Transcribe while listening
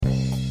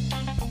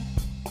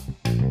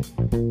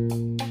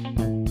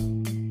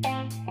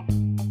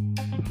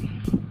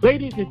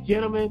Ladies and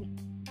gentlemen,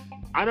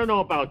 I don't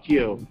know about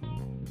you.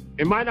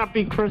 It might not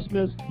be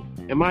Christmas.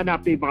 It might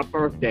not be my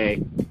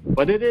birthday.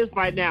 But it is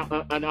right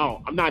now.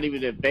 No, I'm not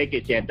even in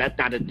Vegas yet. That's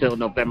not until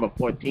November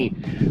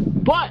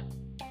 14th. But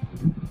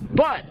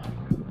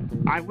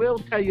I will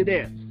tell you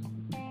this.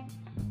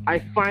 I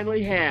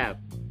finally have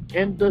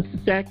in the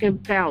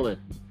second palace.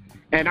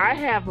 And I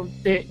have him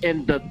sit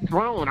in the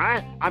throne.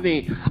 I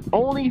mean,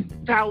 only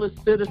palace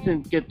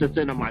citizens get to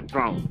sit on my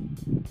throne.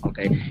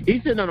 Okay?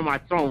 He's sitting on my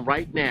throne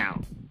right now.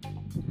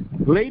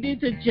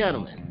 Ladies and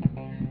gentlemen,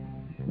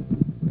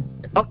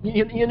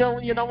 you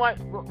know what?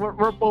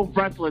 We're both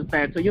wrestling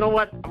fans, so you know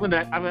what? I'm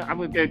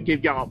gonna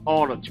give y'all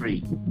all a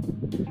treat.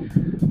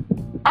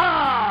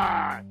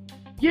 Are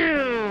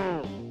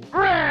you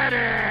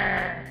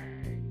ready?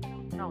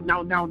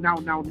 No!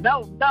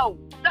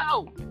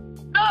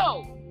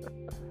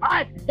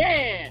 I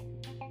said,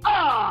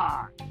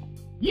 are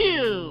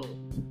you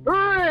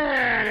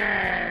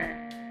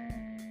ready?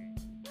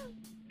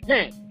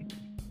 Hey,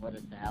 what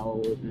a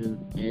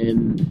thousands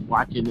in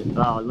watching,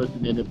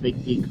 listening to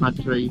Big D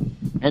Country,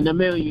 and the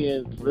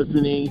millions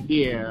listening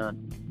here.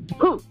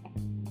 Ooh.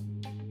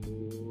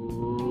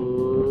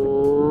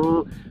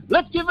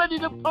 Let's get ready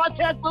to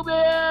podcast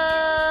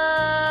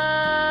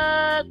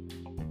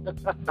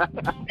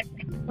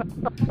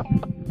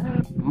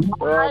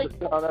Well,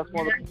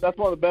 that's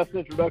one of the best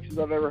introductions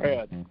I've ever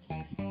had.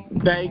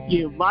 Thank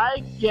you.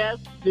 My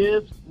guest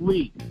this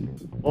week,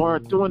 or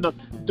during the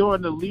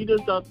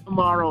Leaders of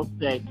Tomorrow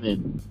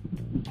segment,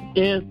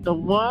 is the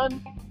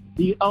one,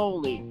 the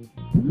only,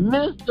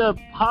 Mr.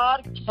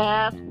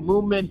 Podcast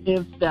Movement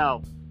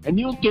himself. And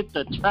you get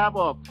to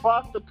travel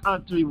across the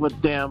country with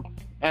them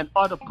and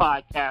other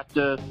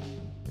podcasters.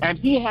 And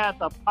he has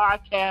a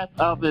podcast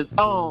of his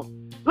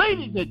own.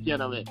 Ladies and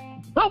gentlemen,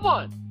 the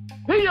one,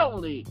 the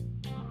only,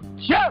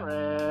 Jared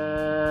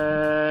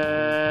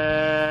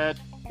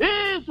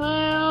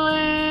Easley.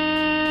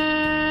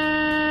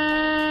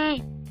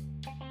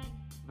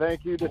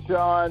 Thank you,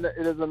 Deshaun.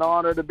 It is an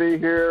honor to be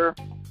here.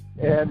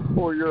 And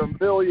for your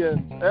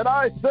millions, and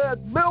I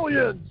said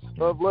millions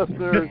of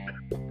listeners,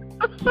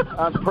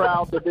 I'm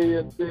proud to be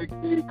in Big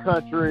D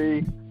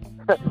Country.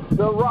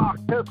 The Rock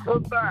has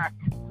come back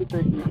to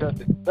Big D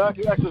Country.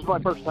 Actually, it's my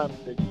first time in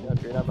Big D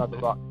Country, and I'm not The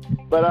Rock.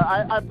 But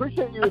I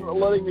appreciate you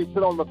letting me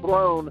sit on the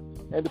throne.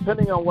 And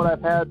depending on what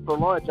I've had for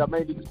lunch, I may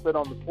need to sit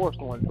on the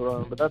porcelain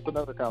throne. But that's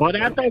another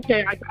conversation. Well, that's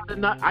okay.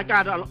 I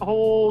got a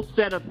whole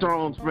set of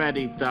thrones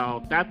ready,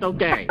 so that's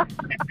okay.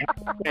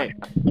 Okay.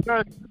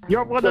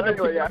 You're one of the.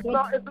 Anyway, yeah, it's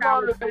an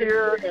honor to be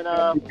here, and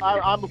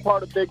I'm a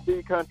part of Big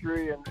D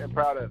Country and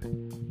proud of it.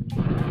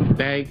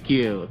 Thank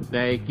you.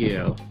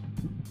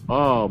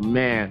 Oh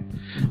man.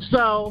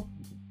 So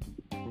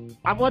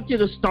I want you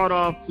to start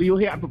off. You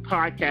have a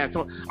podcast.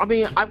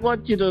 I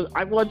want you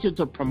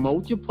to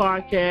promote your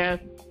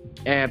podcast,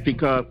 and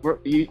because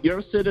you're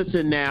a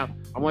citizen now,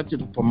 I want you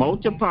to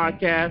promote your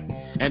podcast,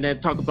 and then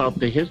talk about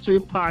the history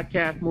of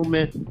podcast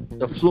movement.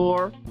 The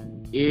floor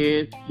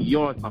is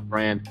yours, my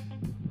friend.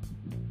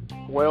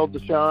 Well,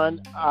 Deshaun,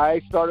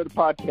 I started a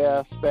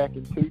podcast back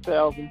in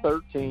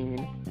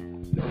 2013.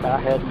 I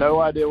had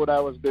no idea what I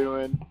was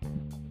doing,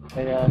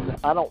 and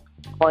I don't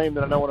claim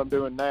that I know what I'm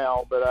doing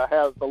now, but I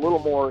have a little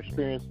more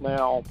experience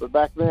now. But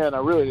back then, I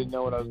really didn't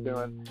know what I was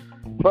doing.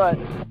 But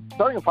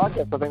starting a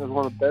podcast, I think, was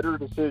one of the better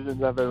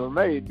decisions I've ever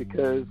made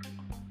because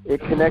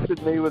it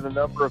connected me with a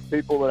number of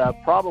people that I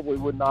probably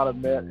would not have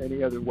met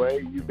any other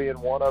way. You being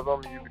one of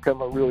them, you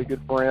become a really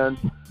good friend.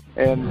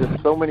 And there's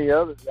so many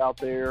others out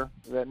there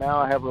that now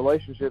I have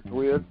relationships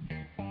with.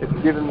 It's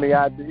given me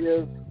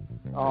ideas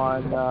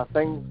on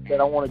things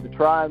that I wanted to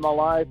try in my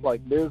life,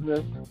 like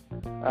business,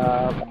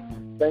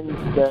 things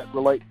that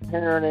relate to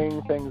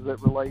parenting, things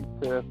that relate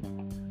to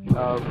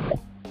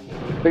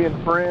being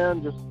a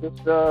friend, just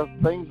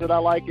things that I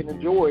like and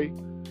enjoy.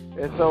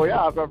 And so,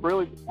 yeah,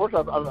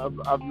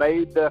 I've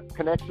made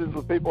connections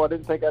with people I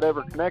didn't think I'd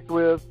ever connect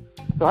with.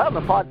 So having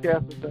a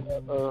podcast has been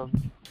a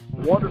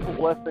wonderful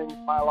blessing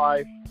in my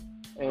life.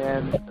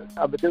 And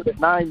I've been doing it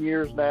 9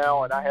 years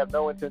now, and I have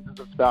no intentions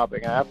of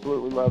stopping. I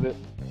absolutely love it.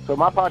 So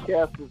my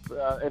podcast is,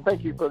 and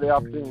thank you for the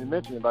opportunity to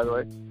mention it, by the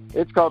way,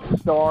 it's called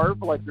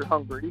Starve, like you're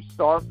hungry,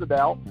 Starve the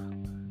Doubt.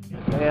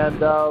 And,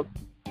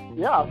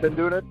 yeah, I've been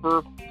doing it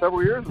for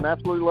several years and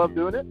absolutely love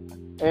doing it.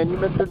 And you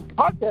mentioned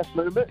podcast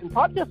movement, and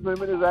podcast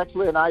movement is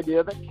actually an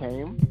idea that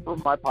came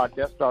from my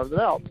podcast, Starve the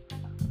Doubt.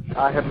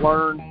 I have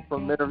learned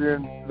from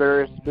interviewing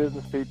various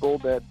business people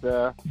that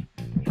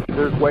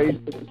there's ways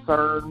to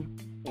discern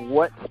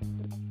what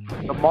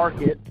the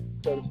market,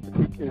 so to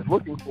speak, is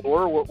looking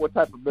for, what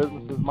type of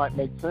businesses might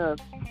make sense.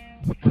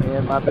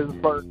 And my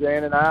business partner,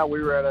 Jan, and I,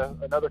 we were at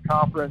another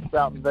conference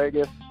out in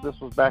Vegas. This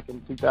was back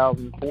in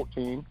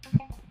 2014.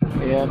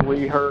 And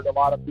we heard a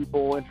lot of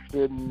people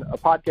interested in a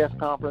podcast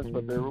conference,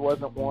 but there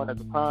wasn't one at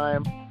the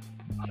time.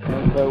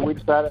 And so we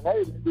decided,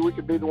 hey, maybe we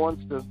could be the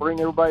ones to bring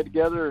everybody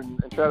together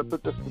and try to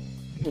put this,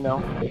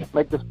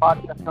 make this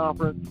podcast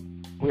conference.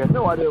 We had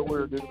no idea what we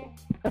were doing.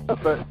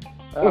 But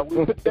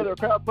we put together a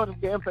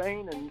crowdfunding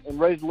campaign and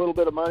raised a little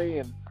bit of money.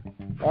 And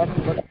asked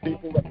a bunch of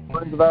people that were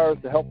friends of ours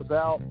to help us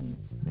out. And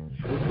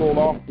we pulled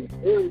off the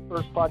very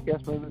first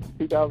podcast movement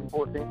in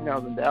 2014. I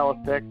was in Dallas,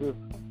 Texas.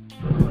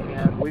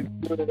 And we've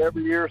been doing it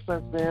every year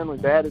since then.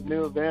 We've added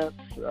new events,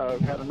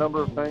 had a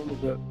number of things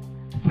that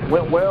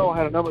went well,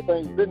 had a number of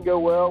things that didn't go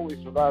well.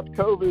 We survived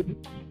COVID.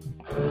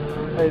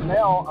 And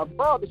now I'm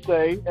proud to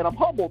say, and I'm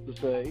humbled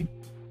to say,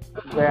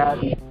 that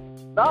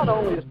not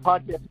only is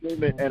Podcast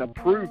Movement an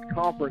approved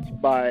conference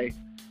by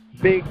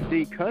Big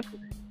D Country,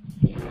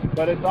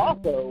 but it's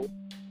also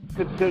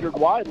considered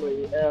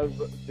widely as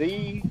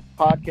the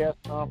podcast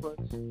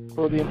conference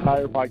for the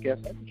entire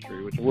podcast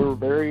industry, which we're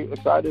very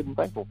excited and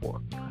thankful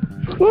for.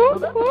 So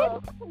that's a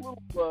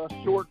little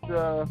short,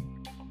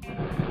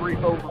 brief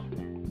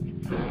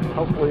overview.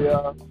 Hopefully,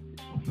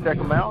 check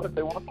them out if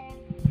they want.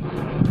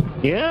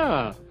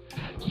 Yeah.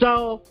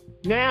 So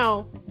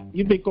now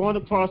you've been going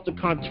across the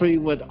country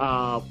with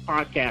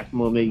Podcast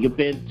Movement. You've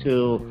been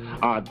to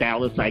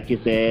Dallas, like you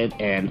said,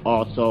 and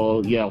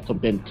also you also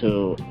been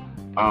to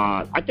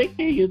I think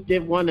you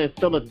did one in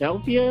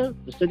Philadelphia,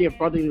 the city of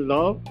brotherly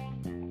love.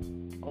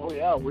 Oh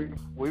yeah,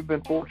 we've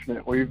been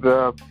fortunate. We've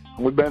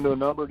been to a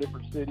number of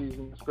different cities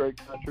in this great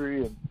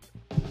country, and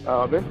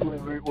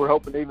eventually we're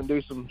hoping to even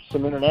do some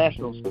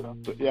international stuff.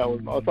 But yeah,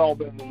 it's all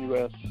been in the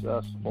U.S.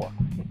 So far.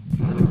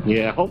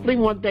 Yeah, hopefully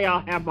one day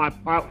I'll have my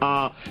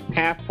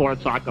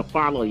passport so I can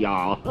follow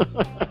y'all.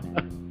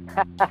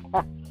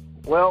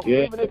 Well,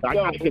 yeah, even if you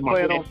don't, we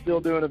plan on still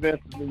doing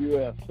events in the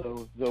U.S.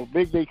 So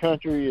Big D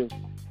Country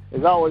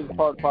is always a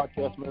part of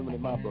Podcast Movement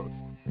in my book.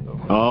 So.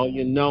 Oh,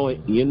 you know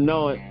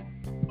it.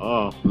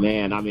 Oh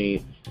man, I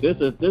mean, this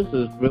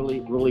is really,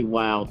 really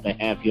wild to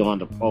have you on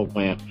the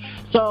program.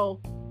 So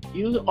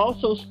you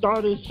also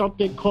started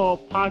something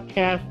called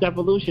Podcast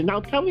Evolution. Now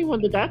tell me,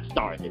 when did that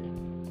started?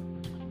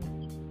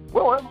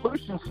 Well,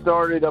 Evolution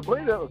started, I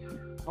believe I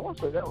want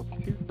to say that was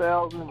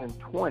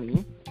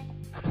 2020.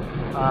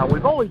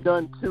 We've only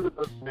done 2 of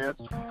those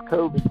events.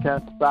 COVID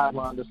kind of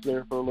sidelined us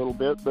there for a little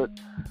bit, but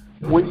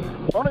we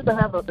wanted to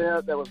have an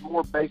event that was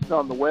more based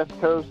on the West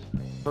Coast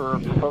for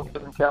folks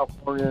in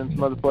California and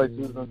some other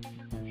places. And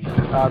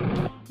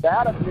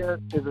that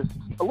event is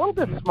a little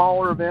bit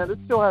smaller event. It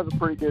still has a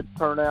pretty good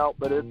turnout,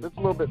 but it's a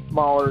little bit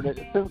smaller, and it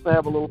tends to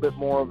have a little bit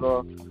more of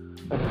a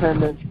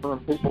attendance from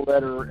people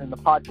that are in the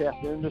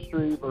podcast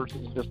industry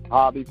versus just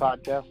hobby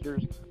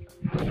podcasters.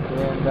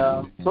 And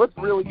so it's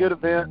a really good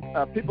event.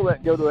 People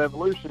that go to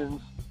Evolutions,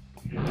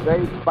 they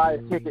buy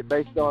a ticket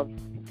based on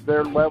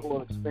their level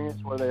of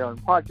experience where they are in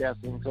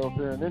podcasting. So if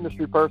they're an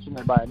industry person,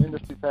 they buy an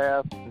industry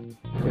pass.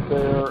 If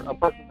they're a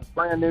person that's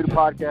brand new to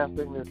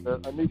podcasting,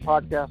 there's a new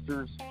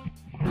podcaster's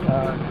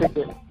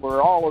ticket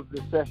where all of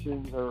the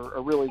sessions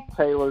are really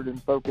tailored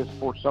and focused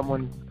for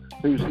someone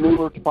who's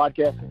newer to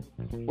podcasting.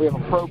 We have a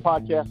pro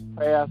podcast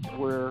pass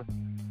where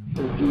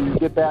if you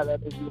get that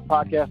means you've been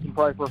podcasting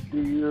probably for a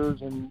few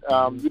years, and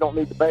you don't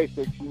need the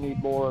basics. You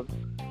need more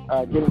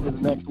of getting to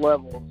the next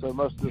level. So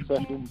most of the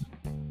sessions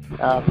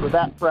for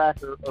that track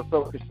are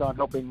focused on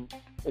helping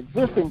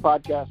existing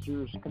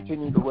podcasters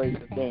continue to raise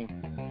their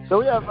game. So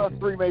we have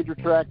 3 major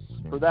tracks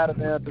for that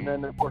event, and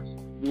then of course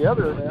the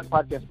other event,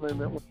 Podcast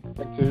Movement, which we'll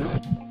get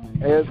to,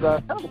 is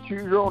kind of a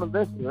choose your own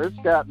adventure. It's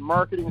got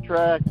marketing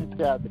track, it's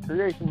got the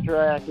creation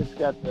track, it's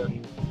got the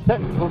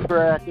technical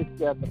track, it's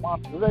got the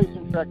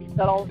monetization track, it's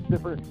got all these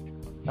different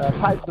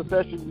types of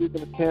sessions you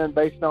can attend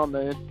based on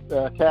the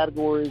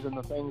categories and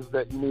the things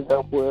that you need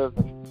help with.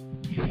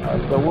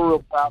 So we're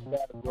real proud of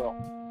that as well.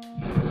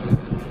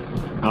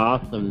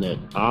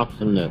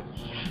 Awesomeness.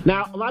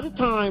 Now, a lot of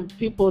times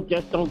people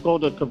just don't go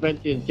to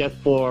conventions just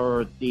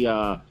for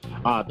the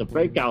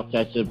breakout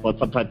session, but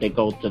sometimes they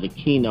go to the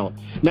keynote.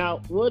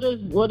 Now, what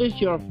is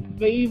your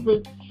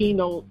favorite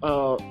keynote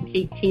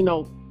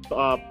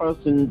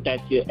person that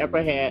you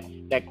ever had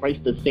that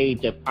graced the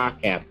stage at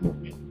Podcast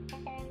Movement?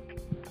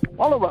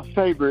 One of my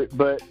favorite,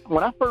 but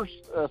when I first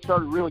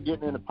started really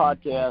getting into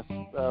podcasts,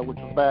 which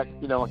was back,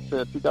 like I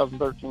said,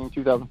 2013,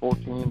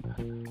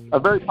 2014, a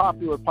very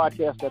popular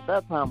podcast at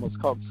that time was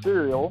called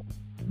Serial.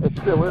 It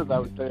still is, I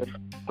would say,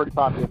 a pretty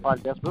popular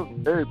podcast, but it was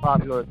very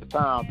popular at the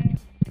time.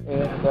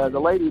 And the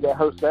lady that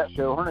hosts that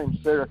show, her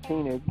name's Sarah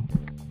Koenig.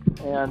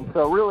 And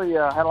so really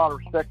had a lot of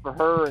respect for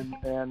her,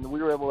 and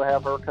we were able to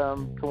have her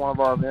come to one of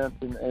our events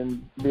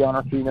and be on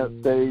our keynote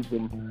stage.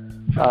 And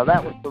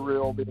that was the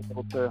real being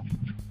able to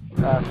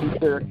see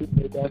Sarah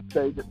Koenig that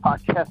stage at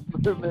Podcast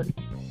Movement.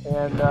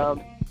 And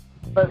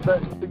but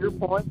to your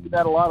point, we've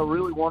had a lot of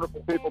really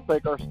wonderful people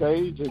take our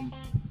stage, and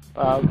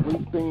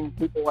we've seen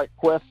people like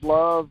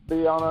Questlove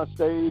be on our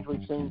stage.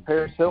 We've seen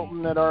Paris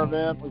Hilton at our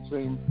event. We've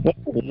seen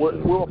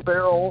Will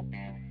Ferrell,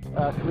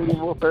 comedian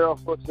Will Ferrell,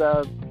 puts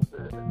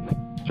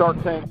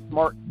Shark Tank,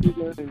 Mark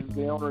Cuban, who's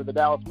the owner of the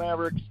Dallas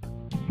Mavericks.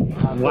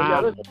 Wow.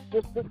 So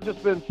yeah, there's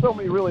just been so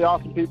many really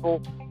awesome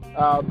people.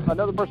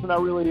 Another person I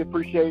really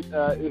appreciate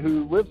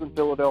who lives in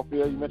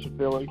Philadelphia, you mentioned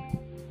Philly.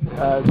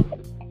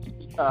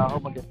 Oh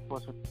my goodness,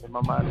 what's in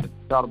my mind? It's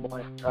got a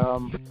blank.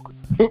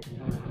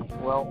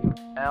 Well,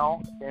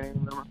 Al, can't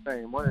even remember her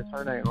name. What is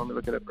her name? Let me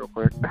look it up real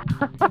quick.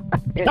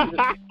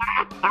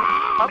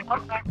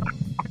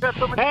 got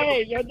so many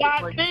Hey, people, you're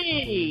not like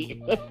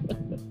me.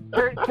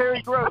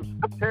 Terry Gross.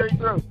 Terry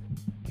Gross.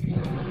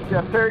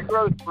 Yeah, Terry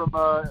Gross from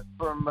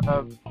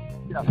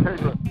Terry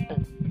Gross.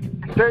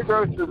 Terry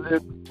Gross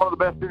is one of the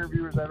best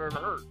interviewers I've ever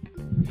heard.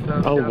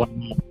 So, Oh, wow.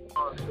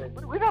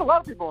 We've had a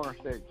lot of people on our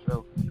stage,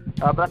 so.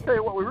 But I tell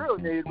you what, we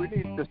need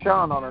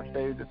Deshaun on our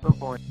stage at some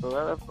point.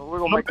 So we're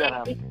gonna make that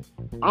happen.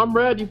 I'm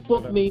ready.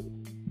 Book me.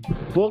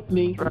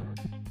 Right.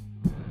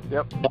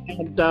 Yep. And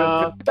you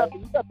got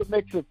the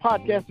mix of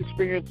podcast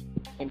experience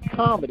and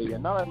comedy,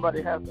 and not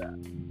everybody has that.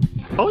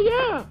 oh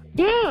yeah.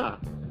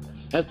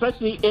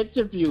 Especially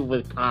interview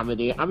with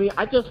comedy. I mean,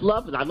 I just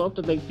love it. I love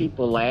to make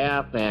people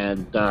laugh,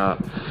 and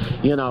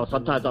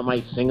sometimes I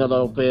might sing a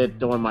little bit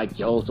during my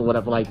jokes or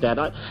whatever like that.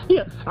 I'm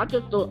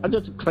just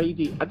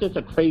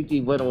a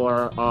crazy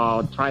widower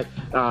trying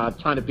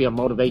to be a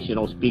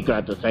motivational speaker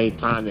at the same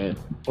time. And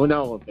who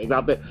knows? Maybe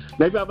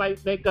I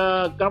might make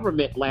a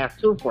government laugh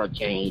too for a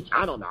change.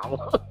 I don't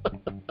know.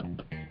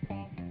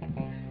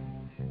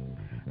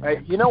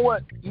 Hey, you know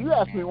what? You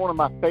asked me one of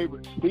my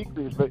favorite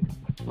speakers, but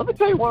let me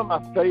tell you one of my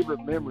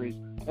favorite memories.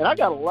 And I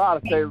got a lot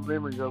of favorite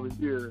memories over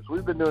the years.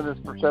 We've been doing this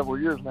for several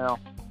years now.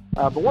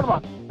 But one of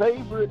my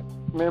favorite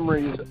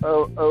memories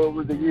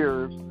over the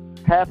years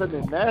happened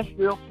in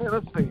Nashville,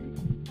 Tennessee.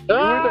 We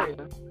were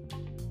there,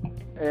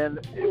 and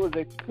it was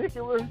a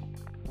particular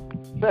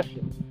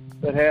session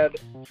that had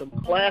some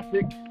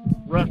classic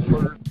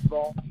wrestlers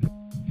involved.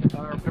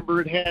 I remember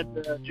it had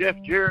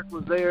Jeff Jarrett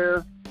was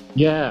there.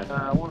 Yeah.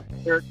 I want to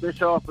say Eric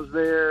Bischoff was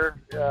there.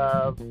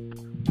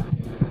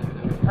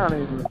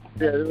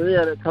 We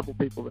had a couple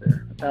people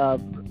there. Who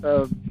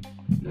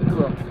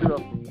else?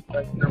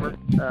 I can't remember.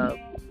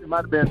 It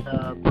might have been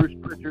Bruce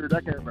Pritchard.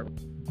 I can't remember.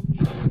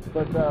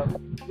 But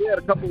we had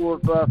a couple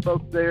of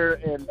folks there,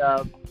 and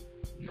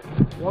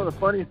one of the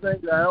funniest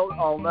things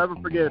I'll never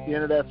forget at the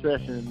end of that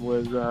session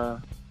was the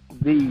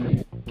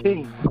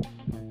king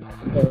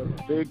of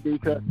Big D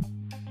Cut,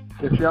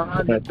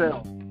 Deshaun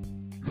himself,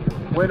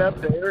 went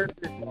up to Eric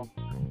Bischoff.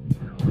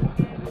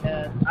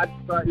 And I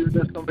just thought he was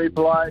just going to be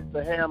polite,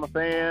 say, hey, I'm a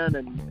fan,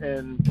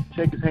 and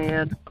shake his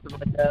hand, something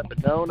like that.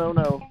 But no.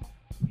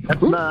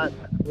 That's not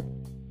what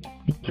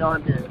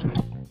John did.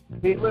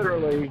 He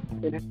literally,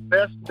 in his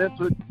best Vince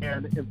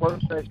McMahon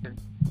impersonation,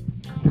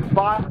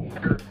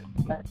 fired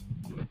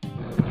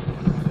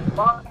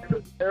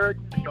Eric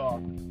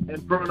Bischoff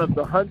in front of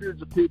the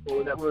hundreds of people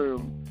in that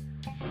room.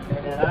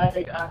 And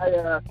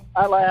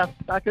I laughed.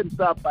 I couldn't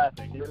stop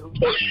laughing.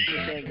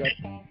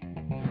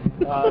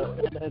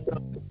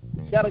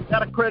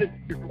 Got a credit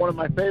for one of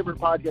my favorite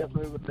podcast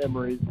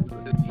memories.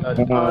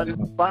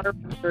 Fire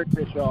Eric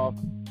Bischoff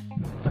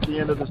at the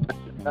end of the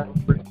session.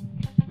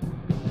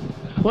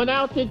 Well,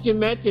 now since you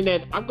mention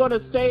it, I'm going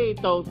to say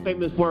those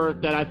famous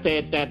words that I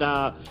said that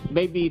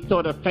made me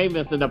sort of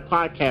famous in the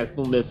podcast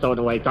movement sort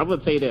of way. So I'm going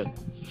to say this.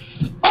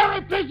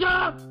 Eric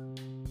Bischoff!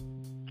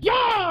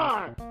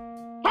 Yeah!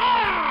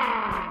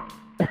 Ah!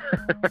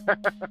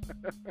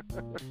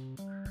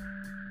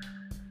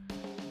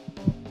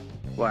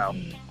 Wow.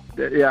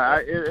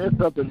 Yeah, it's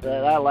something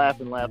that I laugh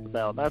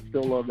about. I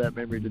still love that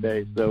memory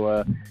today.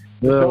 So,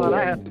 John,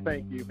 I have to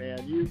thank you,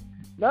 man. You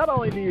not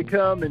only do you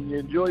come and you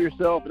enjoy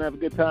yourself and have a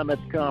good time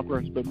at the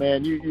conference, but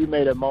man, you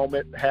made a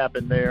moment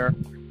happen there.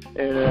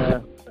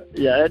 And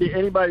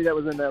anybody that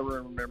was in that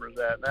room remembers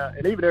that.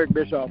 And even Eric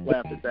Bischoff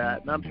laughed at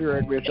that. And I'm sure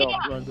Eric Bischoff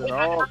runs into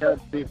all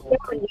kinds of people.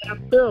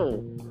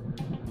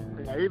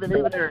 Yeah, even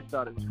Eric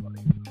thought it was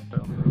funny.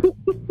 So.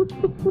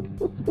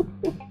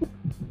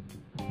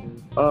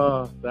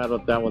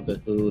 That was a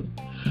hoot.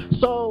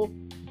 So,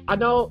 I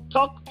know,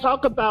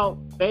 talk about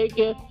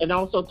Vegas and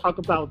also talk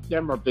about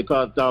Denver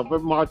because we're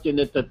marching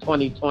into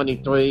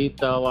 2023.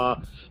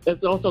 So,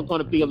 it's also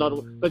going to be a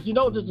little, because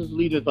this is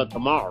Leaders of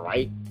Tomorrow,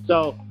 right?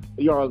 So,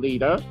 you're a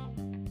leader.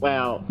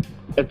 Well,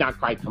 it's not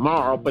quite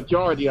tomorrow, but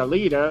you're already a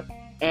leader.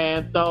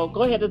 And so,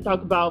 go ahead and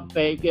talk about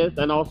Vegas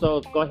and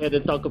also go ahead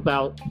and talk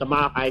about the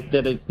Mile High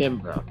City,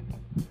 Denver.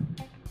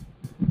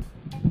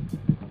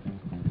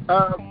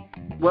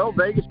 Well,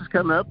 Vegas is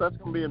coming up. That's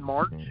going to be in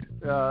March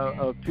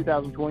of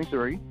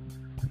 2023.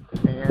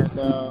 And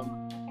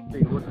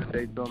what's the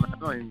date on that?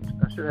 I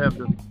should have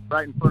this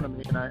right in front of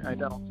me, and I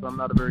don't, so I'm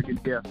not a very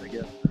good guess, I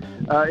guess.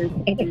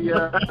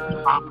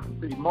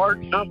 It's March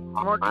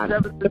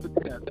 7th to the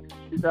 10th,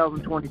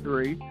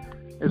 2023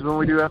 is when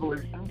we do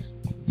Evolutions.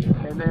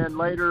 And then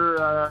later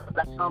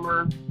that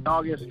summer, in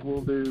August,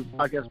 we'll do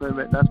Podcast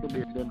Movement. That's going to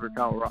be in Denver,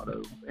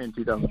 Colorado in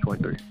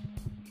 2023.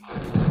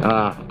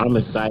 I'm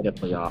excited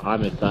for y'all.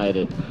 I'm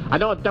excited. I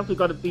know it's definitely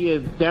going to be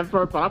in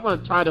Denver, but I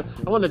want to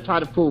try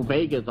to pull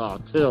Vegas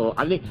off too.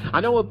 I know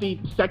it'll be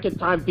second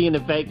time being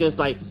in Vegas,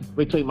 like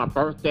between my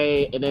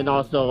birthday and then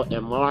also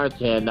in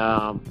March, and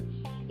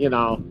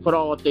put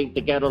all the things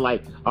together,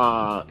 like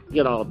the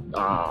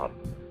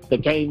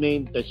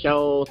gaming, the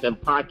shows, and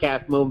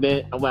podcast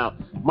movement. Well,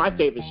 my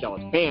favorite show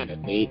is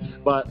fantasy,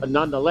 but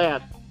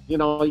nonetheless, you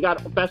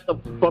got best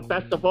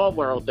of all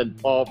worlds and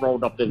all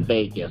rolled up in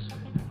Vegas.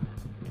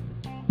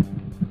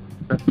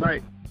 That's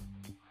right.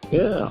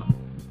 Yeah.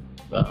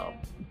 So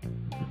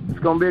it's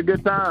going to be a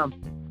good time.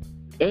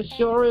 It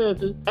sure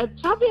is.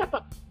 And tell me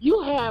about,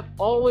 you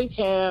always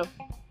have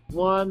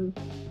one,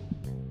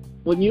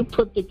 when you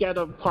put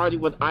together a party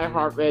with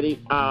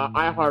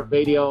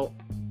iHeartRadio,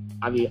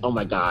 I mean, oh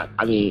my God.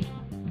 I mean,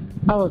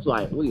 I was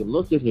like,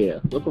 look at here.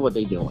 Look at what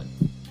they're doing.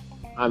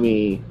 I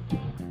mean,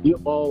 you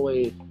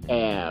always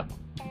have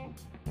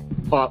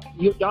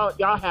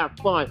y'all have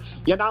fun.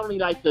 You not only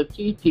like to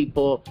tease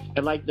people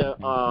and like to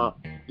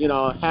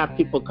have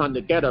people come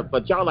together,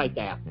 but y'all like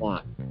to have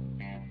fun,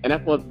 and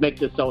that's what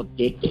makes it so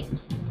addicting.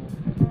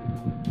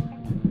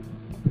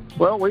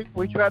 Well,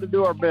 we try to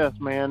do our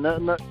best, man.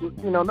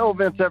 No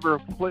event's ever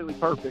completely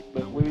perfect,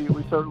 but we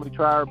certainly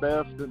try our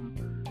best, and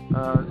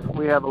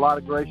we have a lot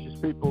of gracious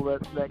people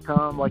that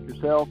come, like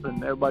yourself,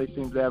 and everybody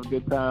seems to have a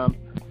good time.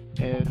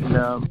 And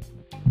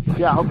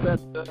I hope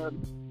that's.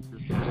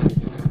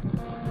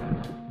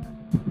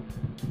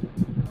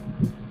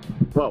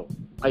 Whoa,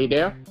 are you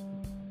there?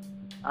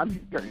 I'm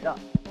here, yeah.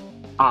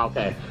 Oh,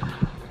 okay.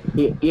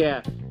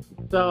 Yeah.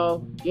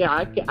 So,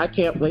 I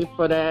can't wait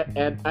for that.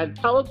 And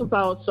tell us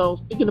about, so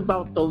speaking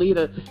about the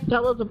leader,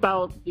 tell us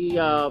about you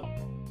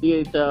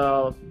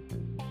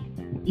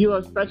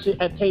especially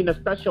attained a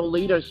special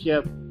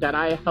leadership that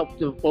I helped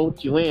to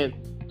vote you in.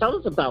 Tell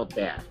us about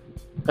that.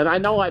 Because I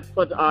know I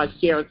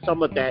shared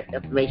some of that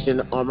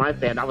information on my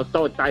fan. I was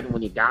so excited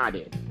when you got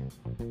it.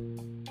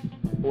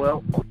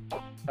 Well,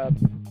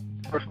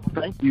 first of all,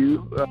 thank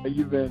you.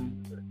 You've been,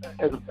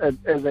 as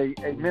a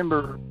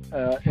member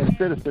and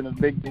citizen of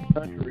Big D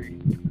Country,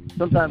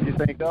 sometimes you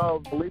think,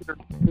 oh, the leader,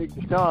 Big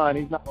Deshaun,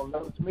 he's not going to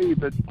notice me.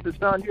 But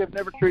Deshaun, you have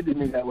never treated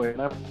me that way.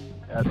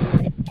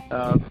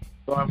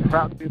 So I'm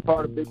proud to be a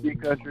part of Big D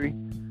Country.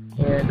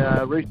 And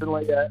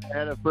recently I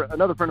had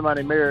another friend of mine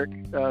named Eric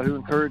who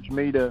encouraged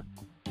me to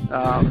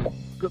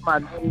put my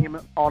name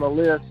on a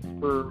list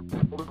for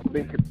people to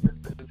be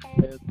considered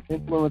as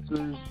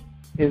influencers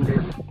in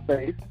this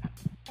space.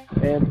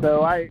 And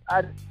so I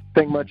didn't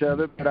think much of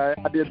it, but I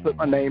did put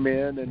my name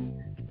in, and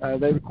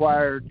they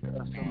required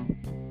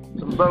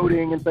some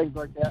voting and things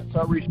like that.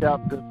 So I reached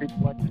out to people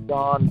like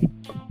John,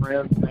 some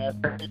friends, and asked,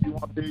 hey, if you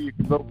want to, you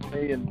can vote for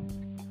me. And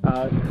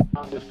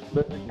I'm just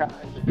really kind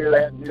of to hear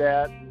that and do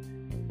that.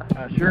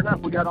 Sure enough,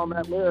 we got on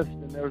that list,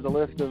 and there was a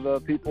list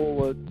of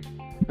people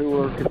who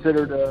were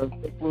considered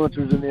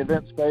influencers in the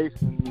event space,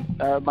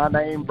 and my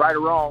name, right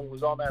or wrong,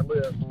 was on that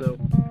list. So,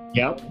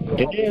 yep,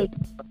 it is.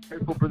 I'm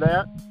grateful for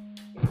that.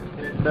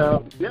 And I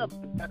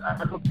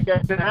don't think I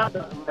can have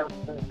that.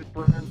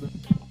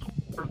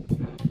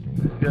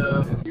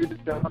 You to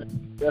John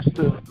and the rest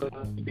of the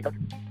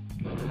country.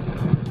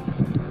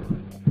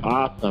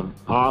 Awesome.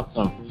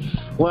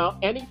 Well,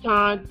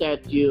 anytime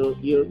that you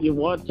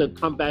want to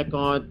come back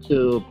on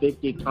to Big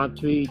D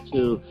Country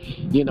to,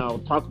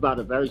 talk about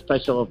a very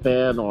special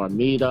event or a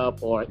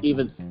meetup or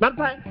even,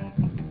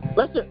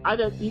 listen,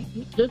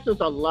 this is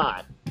a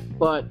lot,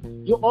 but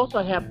you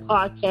also have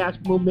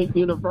Podcast Movement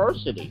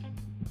University.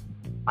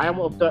 I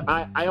almost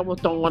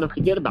don't want to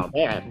forget about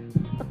that.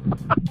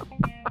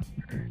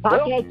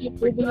 Podcast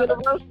Movement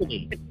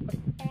University.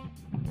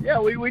 Yeah,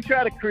 we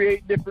try to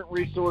create different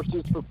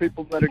resources for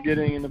people that are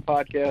getting into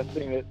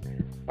podcasting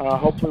that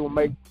hopefully will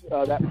make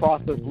that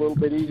process a little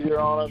bit easier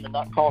on them and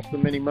not cost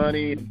them any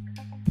money.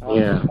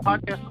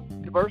 Podcast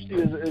University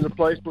is a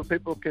place where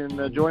people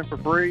can join for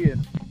free,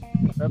 and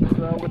that's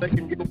where they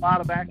can get a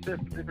lot of access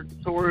to different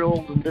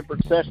tutorials and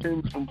different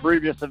sessions from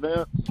previous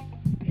events,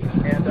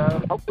 and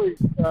hopefully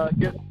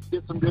get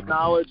some good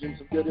knowledge and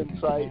some good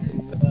insight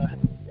and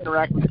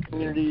interact with the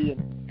community.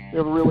 And we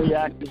have a really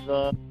active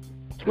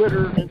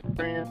Twitter,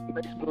 Instagram,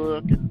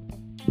 Facebook, and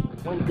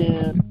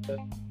LinkedIn.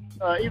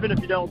 Even if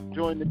you don't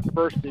join the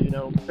university,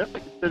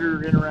 definitely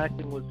consider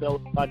interacting with fellow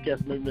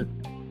podcast movement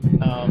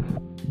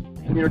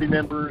community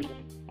members.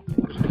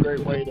 It's just a great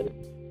way to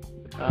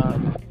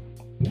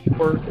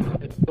work and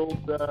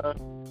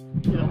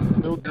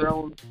build your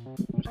own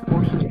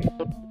courses.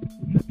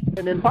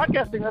 And in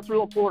podcasting, that's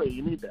real important.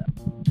 You need that.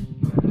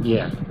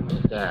 Yeah,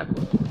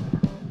 exactly.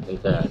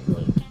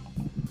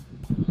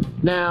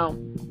 Now,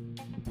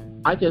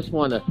 I just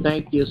want to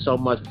thank you so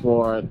much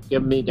for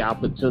giving me the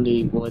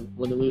opportunity when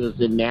we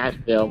was in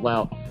Nashville.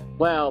 Well,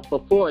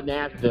 before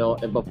Nashville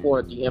and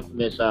before the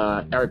infamous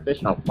Eric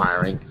Bischoff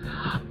firing,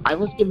 I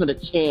was given a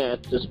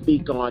chance to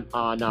speak on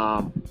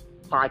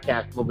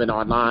Podcast Movement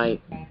Online,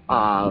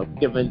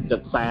 given the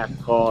class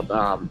called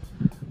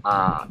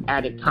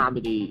Adding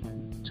Comedy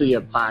to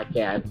Your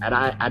Podcast, and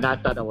I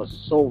thought it was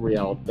so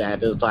real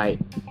that it was like,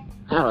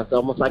 it's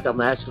almost like I'm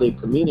actually a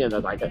comedian.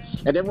 And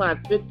then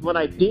when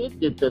I did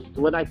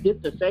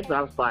the segment,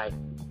 I was like,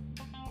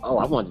 oh,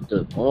 I want to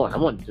do it more. I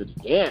want to do it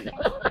again.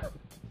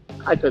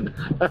 I could.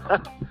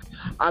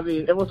 I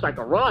mean, it was like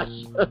a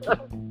rush.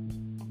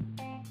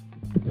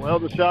 Well,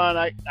 Deshaun,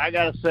 I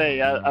gotta say,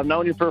 I've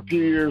known you for a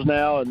few years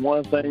now, and one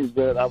of the things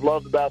that I've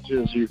loved about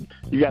you is you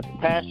got the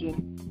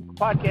passion for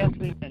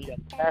podcasting and you got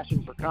the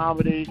passion for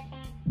comedy.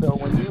 So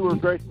when you were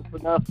gracious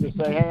enough to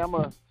say, hey, I'm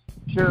gonna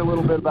share a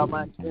little bit about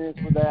my experience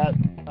with that,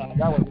 that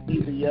was an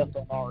easy yes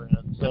on our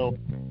end. So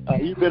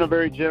you've been a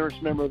very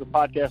generous member of the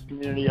podcast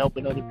community,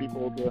 helping other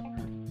people to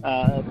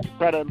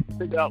try to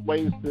figure out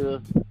ways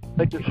to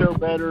make the show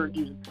better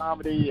using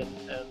comedy,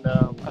 and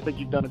I think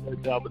you've done a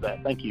great job with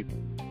that. Thank you.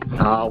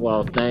 Oh,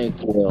 well,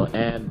 thank you.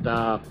 And,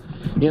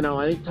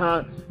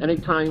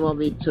 anytime you want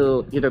me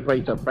to either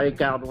grace a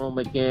breakout room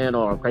again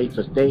or grace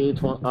a stage,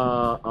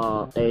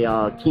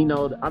 a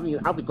keynote, I mean,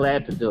 I'll be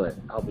glad to do it.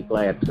 I'll be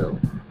glad to.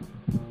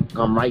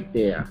 I'm right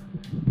there.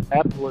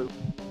 Absolutely.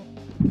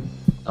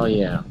 Oh,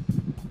 yeah.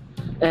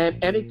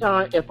 And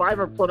anytime, if I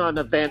ever put on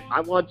an event,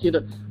 I want you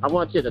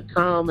to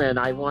come, and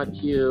I want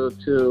you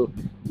to,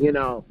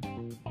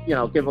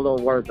 give a little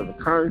words of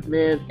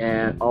encouragement,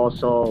 and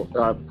also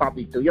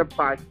probably do your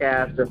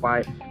podcast if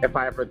I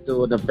ever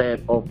do an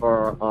event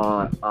over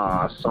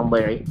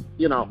somewhere,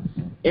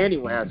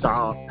 anywhere. So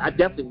I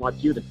definitely want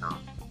you to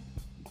come.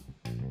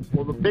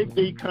 Well, the Big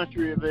D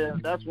Country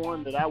event, that's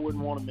one that I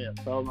wouldn't want to miss.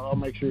 So I'll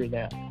make sure of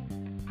that.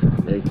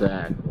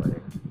 Exactly.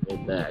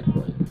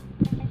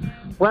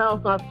 Well,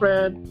 my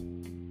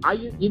friend,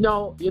 I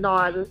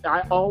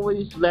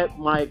always let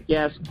my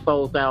guests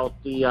close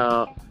out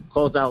the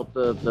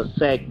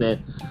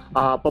segment.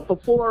 But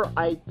before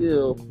I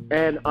do,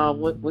 and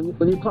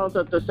when you close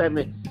out the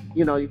segment,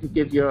 you can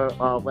give your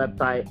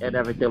website and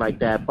everything like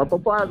that. But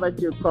before I let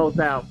you close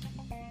out,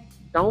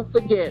 don't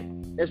forget,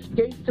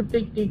 escape to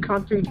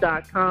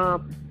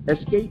BigDCountry.com.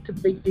 Escape to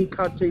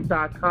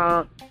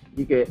BigDCountry.com.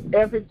 You get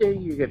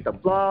everything. You get the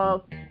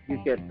blog. You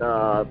get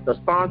the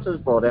sponsors,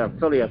 well, they're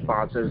affiliate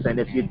sponsors, and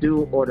if you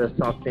do order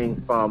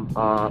something from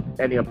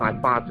any of my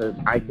sponsors,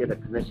 I get a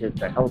commission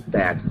to help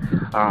that.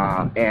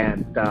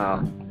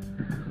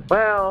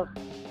 Well,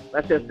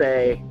 let's just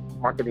say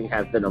marketing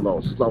has been a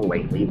little slow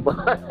lately,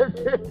 but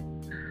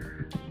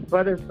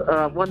it's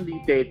one of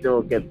these days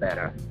it'll get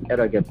better.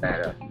 It'll get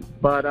better.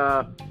 But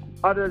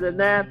other than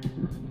that,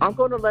 I'm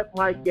going to let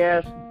my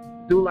guests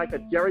do like a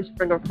Jerry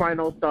Springer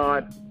final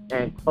thought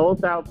and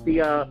close out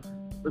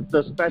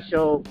the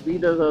special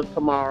Leaders of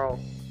Tomorrow.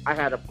 I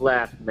had a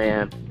blast,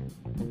 man.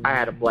 I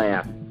had a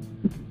blast.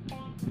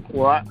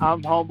 Well,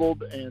 I'm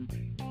humbled, and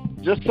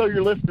just so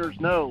your listeners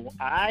know,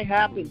 I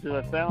happen to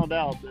have found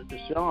out that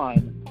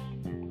Deshaun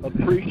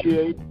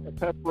appreciates a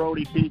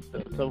pepperoni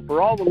pizza. So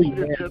for all the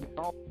leadership and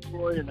all the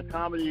joy and the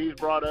comedy he's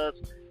brought us,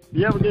 if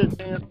you ever get a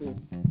chance to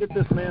get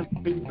this man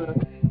some pizza,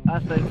 I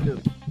say do.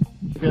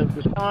 Because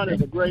Deshaun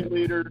is a great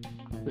leader.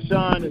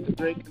 Deshaun is a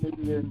great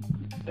comedian.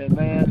 And,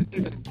 man,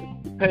 you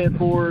pay it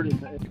forward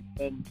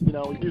and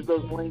use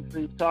those links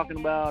that he's talking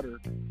about or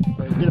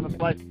get him a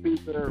slice of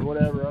pizza or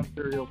whatever. I'm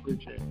sure he'll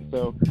appreciate it.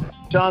 So,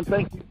 John,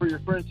 thank you for your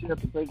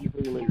friendship and thank you for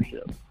your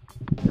leadership.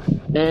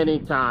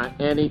 Anytime.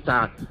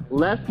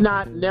 Let's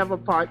not never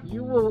part.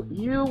 You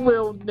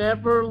will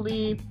never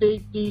leave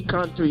Big D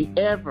Country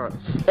ever.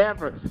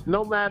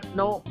 No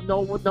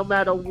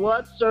matter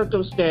what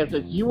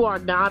circumstances, you are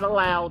not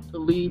allowed to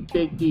leave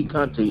Big D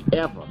Country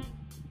ever.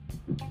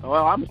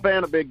 Well, I'm a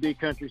fan of Big D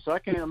Country, so I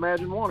can't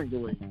imagine wanting to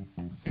leave.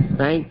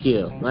 Thank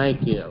you.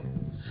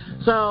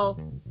 So,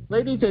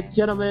 ladies and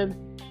gentlemen,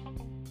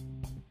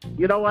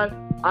 you know what?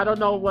 I don't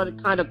know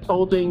what kind of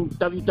closing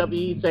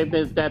WWE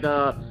segments that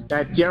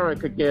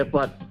Jared could give,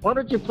 but why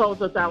don't you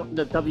close us out in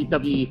the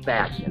WWE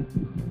fashion?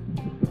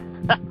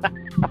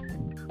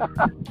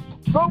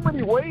 So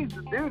many ways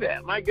to do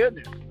that. My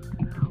goodness.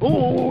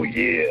 Oh,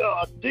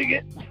 yeah, dig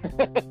it.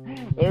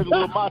 There's a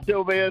little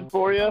Macho Man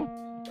for you.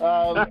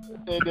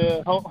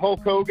 And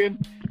Hulk Hogan.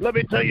 Let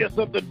me tell you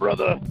something,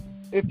 brother.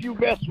 If you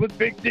mess with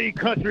Big D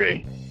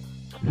Country,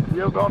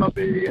 you're going to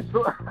be,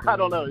 I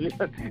don't know,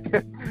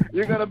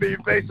 you're going to be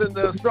facing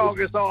the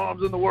strongest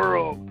arms in the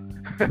world.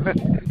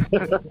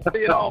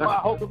 Seeing all my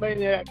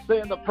Hulkamaniacs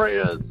saying the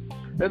prayers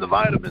and the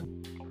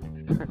vitamins.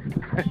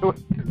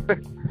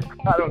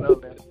 I don't know,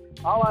 man.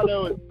 All I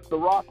know is The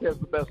Rock has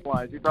the best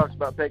lines. He talks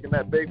about taking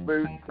that big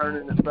boot,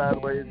 turning it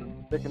sideways,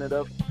 and sticking it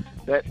up.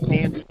 That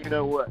candy, you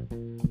know what.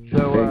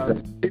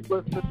 So keep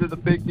listening to the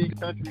Big D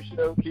Country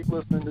Show. Keep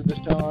listening to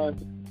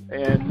Deshaun,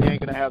 and you ain't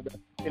going to have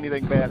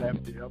anything bad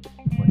happen to you.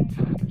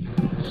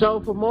 So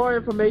for more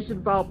information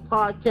about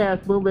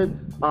Podcast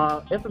Movement,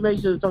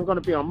 information is going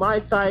to be on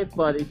my site,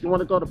 but if you want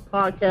to go to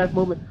Podcast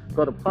Movement,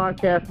 go to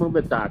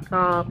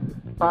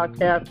podcastmovement.com,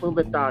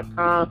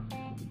 podcastmovement.com.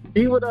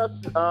 Be with us.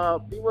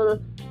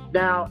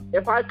 Now,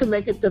 if I can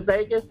make it to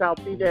Vegas, I'll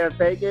be there in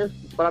Vegas,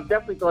 but I'm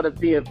definitely going to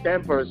be in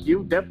Denver. So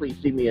you definitely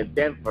see me in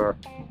Denver.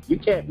 You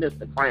can't miss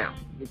the Crown.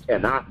 You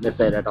cannot miss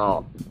it at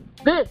all.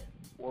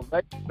 Well,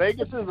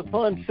 Vegas is a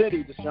fun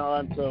city,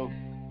 Deshaun, so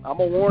I'm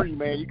going to warn you,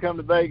 man. You come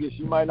to Vegas,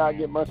 you might not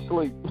get much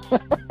sleep.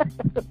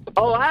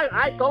 Oh,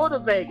 I go to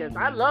Vegas.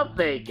 I love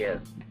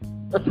Vegas.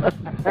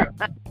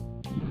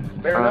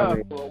 Fair enough.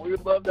 Well, we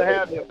would love to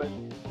have you, but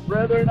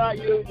whether or not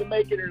you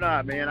make it or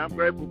not, man, I'm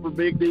grateful for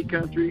Big D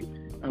Country.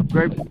 I'm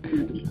grateful for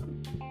you.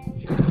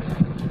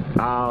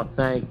 Oh,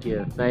 thank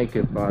you,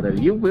 brother.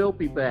 You will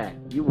be back.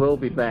 You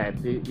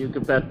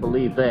can best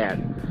believe that.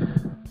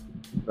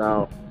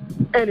 So,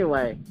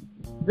 anyway,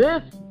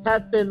 this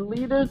has been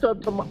Leaders of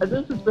Tomorrow.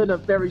 This has been a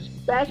very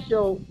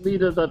special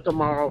Leaders of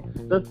Tomorrow.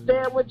 The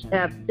sandwich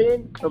has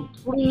been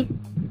complete,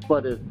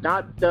 but it's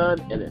not done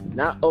and it's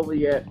not over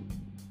yet.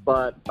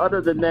 But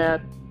other than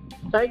that,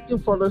 thank you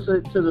for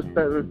listening to the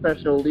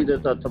Professional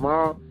Leaders of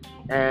Tomorrow.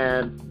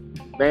 And,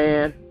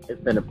 man,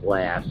 it's been a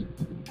blast.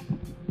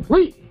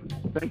 Sweet.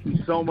 Thank you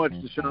so much,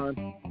 Deshaun.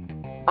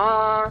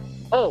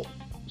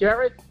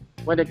 Jared,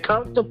 when it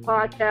comes to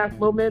podcast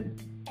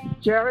movement,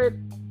 Jared,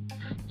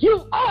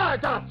 you are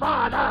the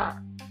father.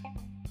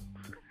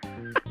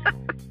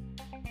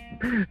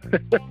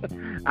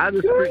 I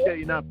just appreciate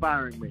you not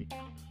firing me.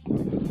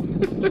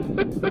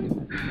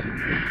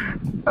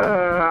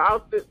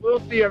 We'll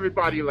see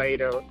everybody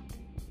later.